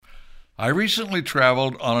I recently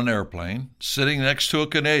traveled on an airplane sitting next to a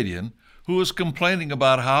Canadian who was complaining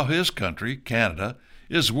about how his country, Canada,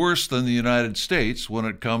 is worse than the United States when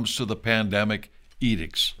it comes to the pandemic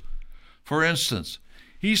edicts. For instance,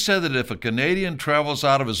 he said that if a Canadian travels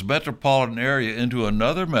out of his metropolitan area into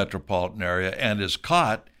another metropolitan area and is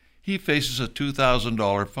caught, he faces a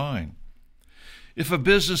 $2,000 fine. If a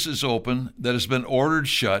business is open that has been ordered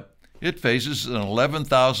shut, it faces an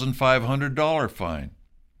 $11,500 fine.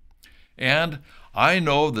 And I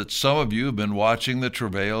know that some of you have been watching the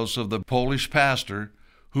travails of the Polish pastor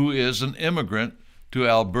who is an immigrant to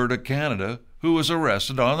Alberta, Canada, who was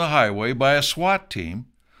arrested on the highway by a SWAT team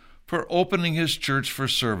for opening his church for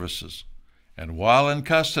services. And while in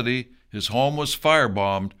custody, his home was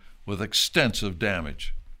firebombed with extensive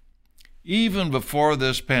damage. Even before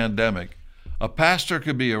this pandemic, a pastor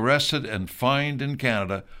could be arrested and fined in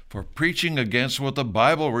Canada for preaching against what the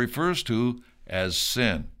Bible refers to as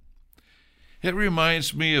sin. It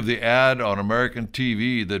reminds me of the ad on American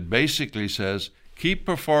TV that basically says, "Keep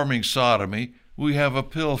performing sodomy, we have a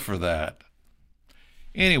pill for that."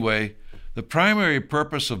 Anyway, the primary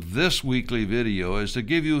purpose of this weekly video is to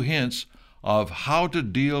give you hints of how to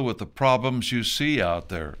deal with the problems you see out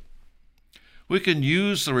there. We can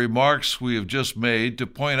use the remarks we have just made to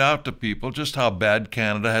point out to people just how bad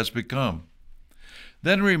Canada has become.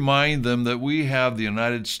 Then remind them that we have the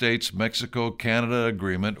United States-Mexico-Canada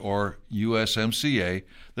Agreement, or USMCA,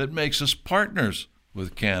 that makes us partners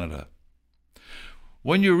with Canada.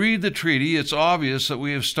 When you read the treaty, it's obvious that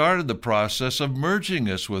we have started the process of merging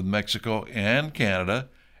us with Mexico and Canada,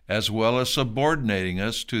 as well as subordinating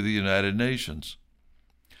us to the United Nations.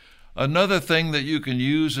 Another thing that you can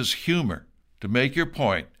use is humor to make your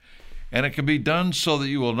point, and it can be done so that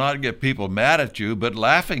you will not get people mad at you, but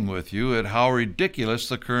laughing with you at how ridiculous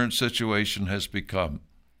the current situation has become.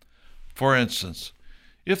 For instance,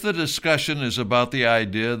 if the discussion is about the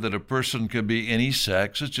idea that a person can be any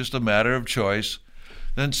sex, it's just a matter of choice,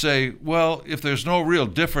 then say, well, if there's no real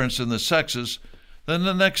difference in the sexes, then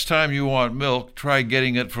the next time you want milk, try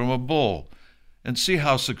getting it from a bull and see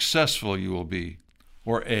how successful you will be,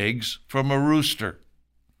 or eggs from a rooster.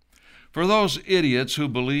 For those idiots who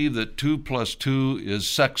believe that 2 plus 2 is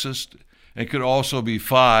sexist and could also be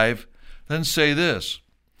 5, then say this: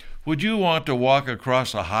 would you want to walk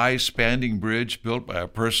across a high spanning bridge built by a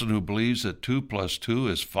person who believes that 2 plus 2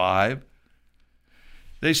 is 5?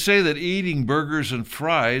 They say that eating burgers and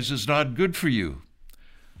fries is not good for you.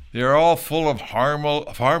 They are all full of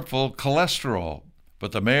harmful cholesterol,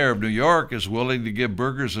 but the mayor of New York is willing to give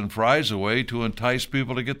burgers and fries away to entice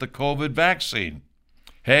people to get the COVID vaccine.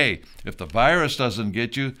 Hey, if the virus doesn't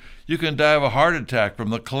get you, you can die of a heart attack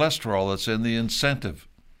from the cholesterol that's in the incentive.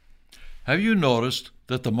 Have you noticed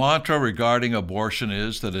that the mantra regarding abortion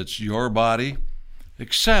is that it's your body?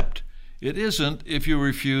 Except it isn't if you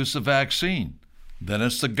refuse the vaccine. Then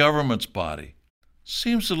it's the government's body.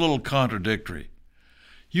 Seems a little contradictory.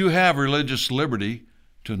 You have religious liberty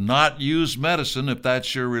to not use medicine if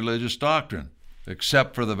that's your religious doctrine,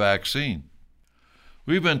 except for the vaccine.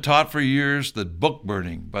 We've been taught for years that book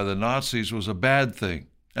burning by the Nazis was a bad thing,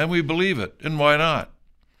 and we believe it, and why not?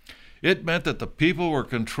 It meant that the people were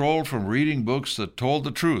controlled from reading books that told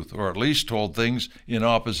the truth, or at least told things in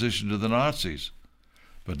opposition to the Nazis.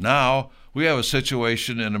 But now we have a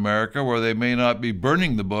situation in America where they may not be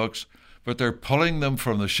burning the books, but they're pulling them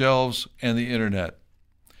from the shelves and the internet.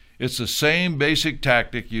 It's the same basic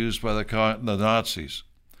tactic used by the Nazis.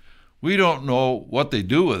 We don't know what they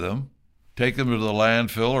do with them, take them to the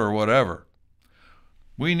landfill or whatever.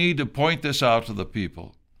 We need to point this out to the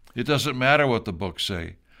people. It doesn't matter what the books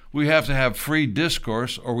say. We have to have free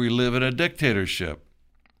discourse or we live in a dictatorship.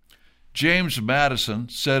 James Madison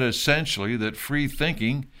said essentially that free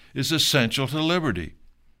thinking is essential to liberty.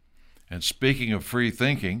 And speaking of free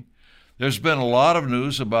thinking, there's been a lot of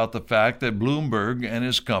news about the fact that Bloomberg and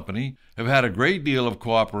his company have had a great deal of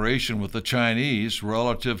cooperation with the Chinese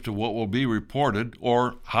relative to what will be reported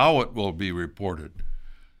or how it will be reported.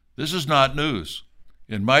 This is not news.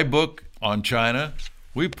 In my book on China,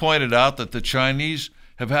 we pointed out that the Chinese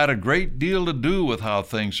have had a great deal to do with how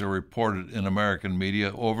things are reported in American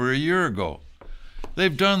media over a year ago.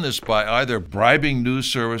 They've done this by either bribing news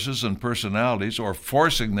services and personalities or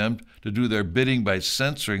forcing them to do their bidding by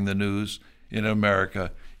censoring the news in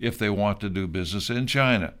America if they want to do business in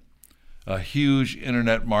China, a huge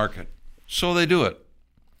internet market. So they do it.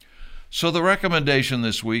 So the recommendation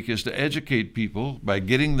this week is to educate people by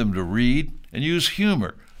getting them to read and use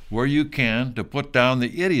humor where you can to put down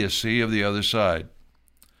the idiocy of the other side.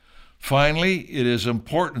 Finally, it is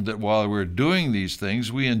important that while we're doing these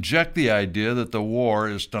things, we inject the idea that the war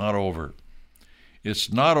is not over.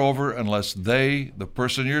 It's not over unless they, the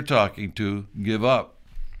person you're talking to, give up.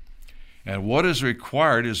 And what is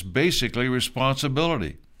required is basically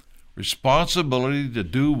responsibility. Responsibility to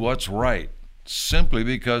do what's right, simply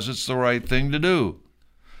because it's the right thing to do.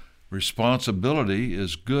 Responsibility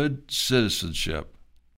is good citizenship.